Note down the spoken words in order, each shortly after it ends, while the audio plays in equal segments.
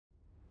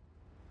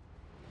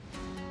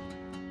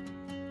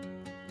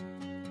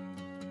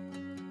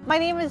My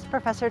name is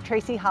Professor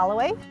Tracy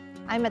Holloway.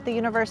 I'm at the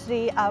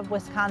University of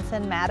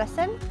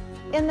Wisconsin-Madison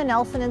in the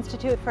Nelson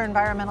Institute for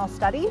Environmental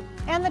Study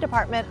and the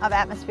Department of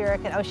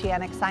Atmospheric and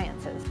Oceanic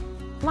Sciences.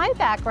 My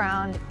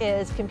background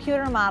is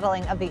computer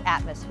modeling of the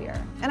atmosphere,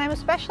 and I'm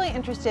especially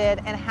interested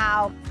in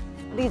how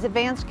these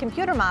advanced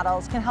computer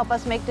models can help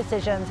us make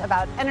decisions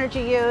about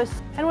energy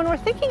use. And when we're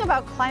thinking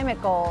about climate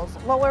goals,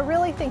 what we're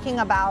really thinking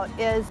about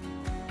is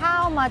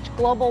how much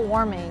global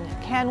warming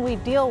can we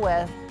deal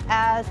with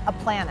as a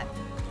planet.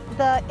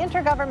 The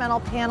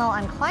Intergovernmental Panel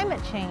on Climate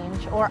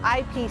Change, or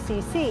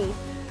IPCC,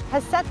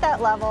 has set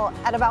that level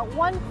at about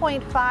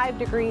 1.5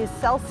 degrees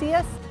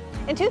Celsius.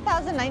 In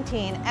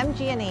 2019,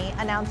 MG&E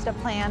announced a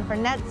plan for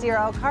net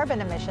zero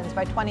carbon emissions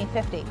by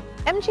 2050.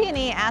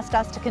 MG&E asked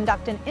us to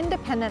conduct an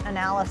independent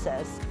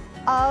analysis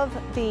of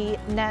the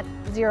net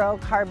zero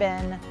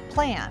carbon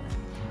plan.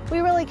 We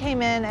really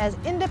came in as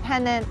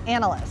independent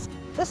analysts.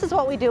 This is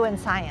what we do in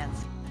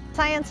science.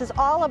 Science is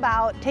all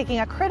about taking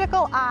a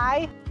critical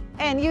eye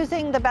and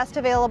using the best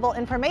available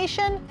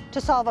information to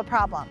solve a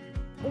problem.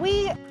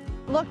 We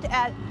looked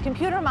at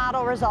computer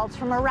model results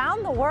from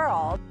around the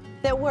world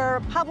that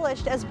were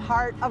published as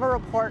part of a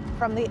report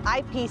from the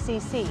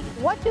IPCC.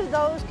 What do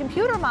those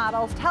computer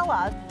models tell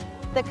us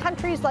that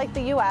countries like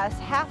the US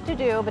have to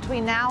do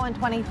between now and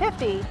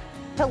 2050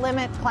 to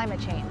limit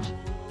climate change?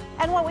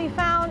 And what we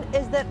found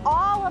is that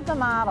all of the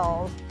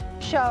models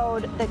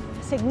showed that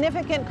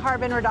significant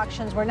carbon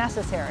reductions were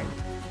necessary.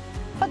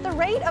 But the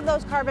rate of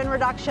those carbon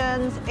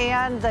reductions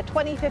and the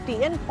 2050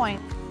 endpoint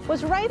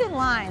was right in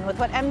line with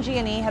what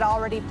MG&E had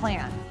already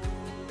planned.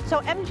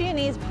 So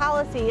MG&E's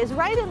policy is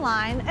right in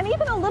line and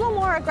even a little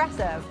more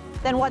aggressive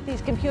than what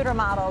these computer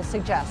models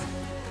suggest.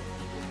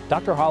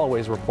 Dr.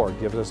 Holloway's report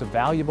gives us a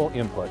valuable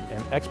input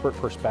and expert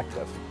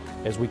perspective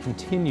as we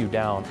continue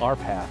down our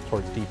path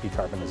towards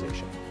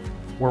decarbonization.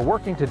 We're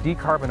working to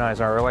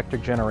decarbonize our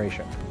electric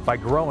generation by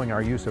growing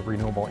our use of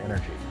renewable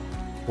energy.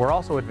 We're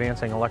also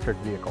advancing electric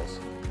vehicles.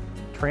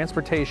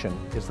 Transportation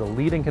is the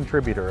leading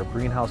contributor of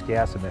greenhouse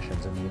gas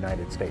emissions in the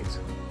United States.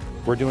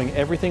 We're doing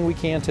everything we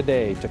can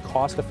today to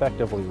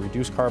cost-effectively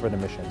reduce carbon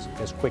emissions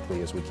as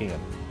quickly as we can.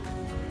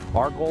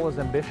 Our goal is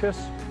ambitious,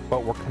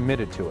 but we're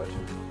committed to it.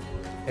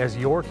 As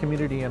your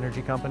community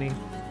energy company,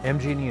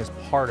 MG&E is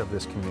part of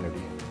this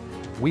community.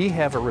 We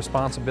have a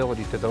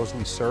responsibility to those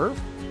we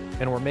serve,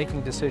 and we're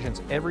making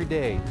decisions every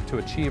day to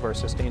achieve our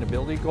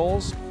sustainability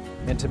goals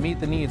and to meet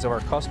the needs of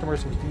our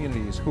customers and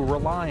communities who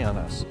rely on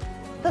us.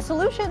 The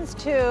solutions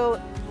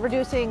to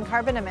reducing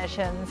carbon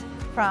emissions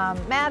from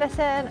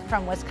Madison,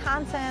 from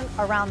Wisconsin,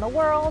 around the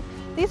world,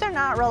 these are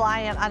not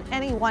reliant on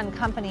any one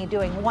company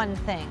doing one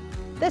thing.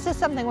 This is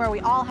something where we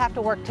all have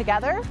to work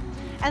together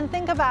and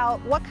think about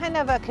what kind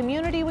of a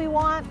community we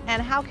want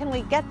and how can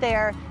we get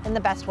there in the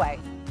best way.